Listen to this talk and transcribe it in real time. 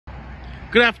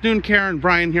Good afternoon, Karen.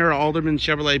 Brian here at Alderman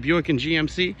Chevrolet Buick and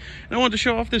GMC. And I wanted to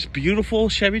show off this beautiful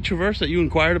Chevy Traverse that you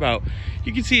inquired about.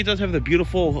 You can see it does have the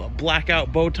beautiful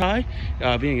blackout bow tie.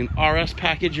 Being an RS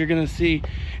package, you're going to see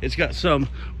it's got some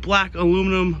black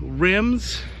aluminum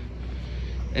rims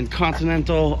and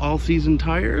Continental all-season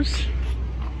tires.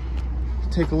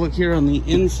 Take a look here on the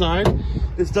inside.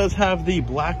 This does have the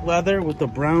black leather with the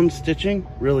brown stitching.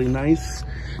 Really nice.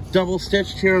 Double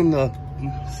stitched here on the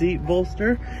seat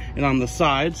bolster and on the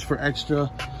sides for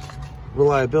extra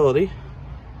reliability.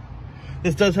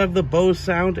 This does have the Bose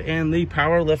sound and the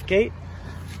power lift gate.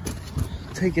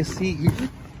 Take a seat here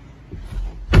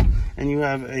and you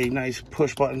have a nice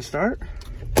push button start.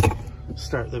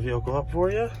 Start the vehicle up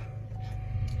for you.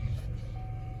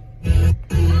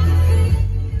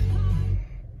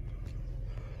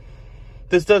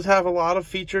 This does have a lot of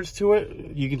features to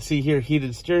it. You can see here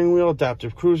heated steering wheel,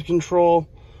 adaptive cruise control,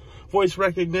 voice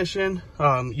recognition,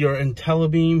 your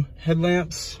IntelliBeam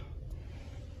headlamps,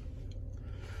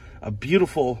 a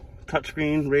beautiful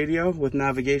touchscreen radio with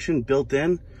navigation built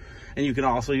in, and you can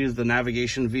also use the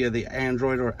navigation via the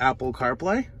Android or Apple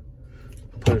CarPlay.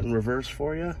 Put it in reverse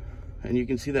for you, and you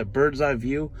can see that bird's eye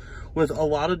view with a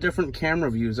lot of different camera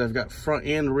views. I've got front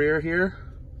and rear here.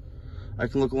 I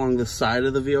can look along the side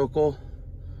of the vehicle.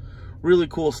 Really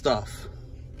cool stuff.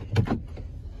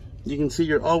 You can see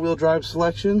your all-wheel drive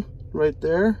selection right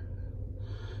there,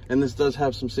 and this does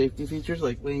have some safety features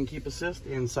like lane keep assist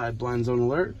and side blind zone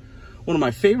alert. One of my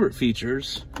favorite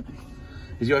features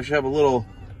is you actually have a little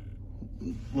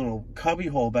cubby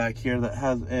hole back here that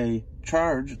has a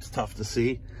charge. It's tough to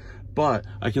see, but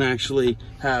I can actually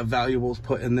have valuables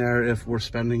put in there if we're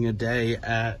spending a day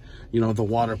at, you know, the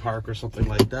water park or something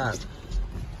like that.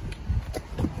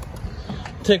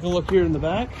 Take a look here in the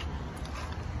back.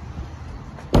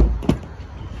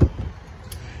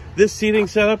 This seating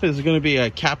setup is going to be a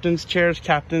captain's chairs,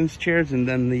 and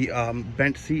then the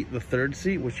bench seat, the third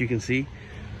seat, which you can see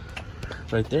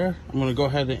right there. I'm going to go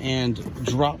ahead and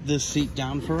drop this seat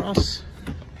down for us.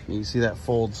 You can see that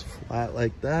folds flat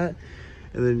like that.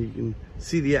 And then you can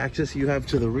see the access you have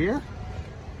to the rear.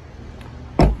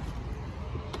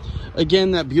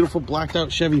 Again, that beautiful blacked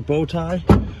out Chevy bow tie.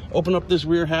 Open up this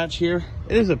rear hatch here.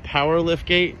 It is a power lift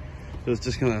gate, so it's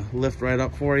just going to lift right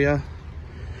up for you.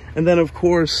 And then of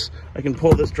course, I can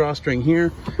pull this drawstring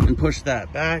here and push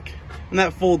that back. And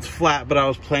that folds flat, but I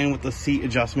was playing with the seat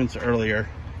adjustments earlier.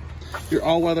 Your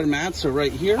all-weather mats are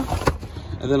right here.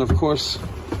 And then of course,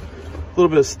 a little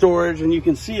bit of storage. And you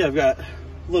can see I've got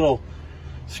little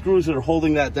screws that are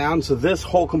holding that down. So this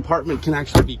whole compartment can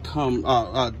actually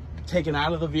become taken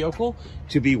out of the vehicle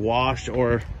to be washed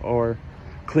or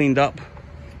cleaned up.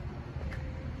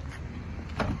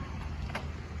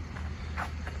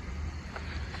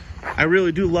 I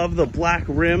really do love the black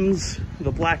rims,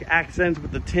 the black accents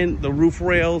with the tint, the roof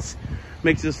rails.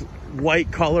 Makes this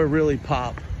white color really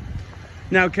pop.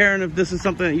 Now, Karen, if this is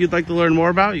something that you'd like to learn more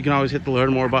about, you can always hit the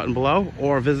Learn More button below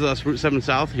or visit us Route 7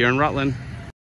 South here in Rutland.